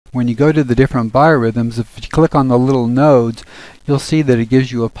when you go to the different biorhythms, if you click on the little nodes, you'll see that it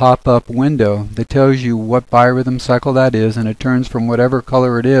gives you a pop-up window that tells you what biorhythm cycle that is, and it turns from whatever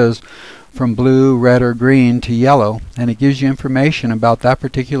color it is, from blue, red, or green to yellow, and it gives you information about that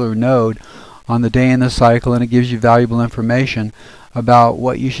particular node on the day in the cycle, and it gives you valuable information about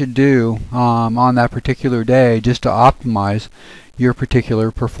what you should do on that particular day just to optimize your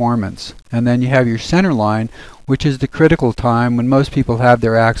particular performance. And then you have your center line, which is the critical time when most people have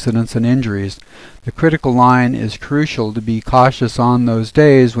their accidents and injuries. The critical line is crucial to be cautious on those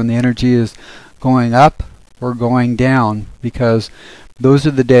days when the energy is going up or going down, because those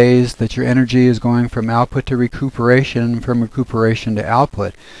are the days that your energy is going from output to recuperation, from recuperation to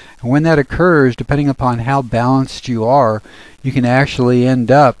output. And when that occurs, depending upon how balanced you are, you can actually end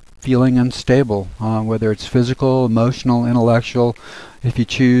up feeling unstable, whether it's physical, emotional, intellectual. If you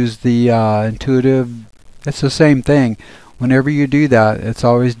choose the intuitive, it's the same thing. Whenever you do that, it's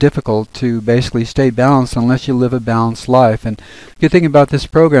always difficult to basically stay balanced unless you live a balanced life. And the good thing about this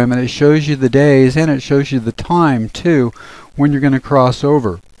program, and it shows you the days and it shows you the time too when you're going to cross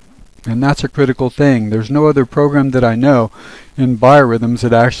over. And that's a critical thing. There's no other program that I know in Biorhythms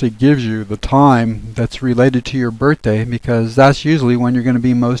that actually gives you the time that's related to your birthday, because that's usually when you're going to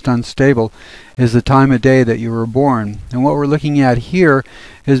be most unstable, is the time of day that you were born. And what we're looking at here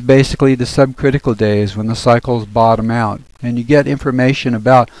is basically the subcritical days when the cycles bottom out. And you get information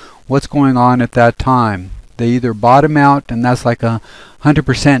about what's going on at that time. They either bottom out, and that's like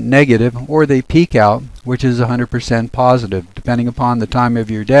 100% negative, or they peak out, which is 100% positive. Depending upon the time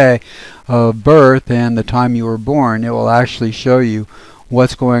of your day of birth and the time you were born, it will actually show you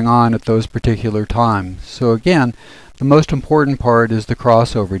what's going on at those particular times. So again, the most important part is the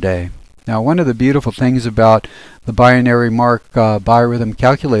crossover day. Now, one of the beautiful things about the Binary Mark Biorhythm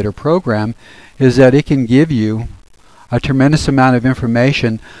Calculator program is that it can give you a tremendous amount of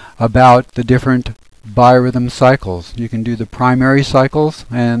information about the different biorhythm cycles. You can do the primary cycles,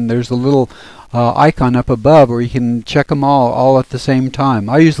 and there's a little icon up above where you can check them all at the same time.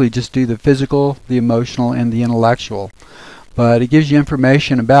 I usually just do the physical, the emotional, and the intellectual. But it gives you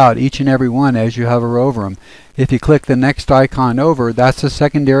information about each and every one as you hover over them. If you click the next icon over, that's the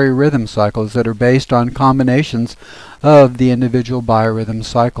secondary rhythm cycles that are based on combinations of the individual biorhythm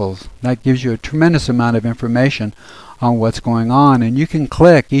cycles. That gives you a tremendous amount of information on what's going on, and you can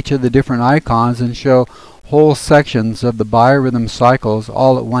click each of the different icons and show whole sections of the biorhythm cycles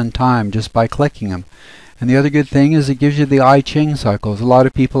all at one time just by clicking them. And the other good thing is it gives you the I Ching cycles. A lot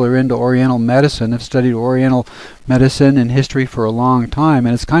of people are into Oriental medicine, have studied Oriental medicine and history for a long time,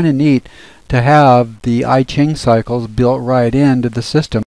 and it's kind of neat to have the I Ching cycles built right into the system.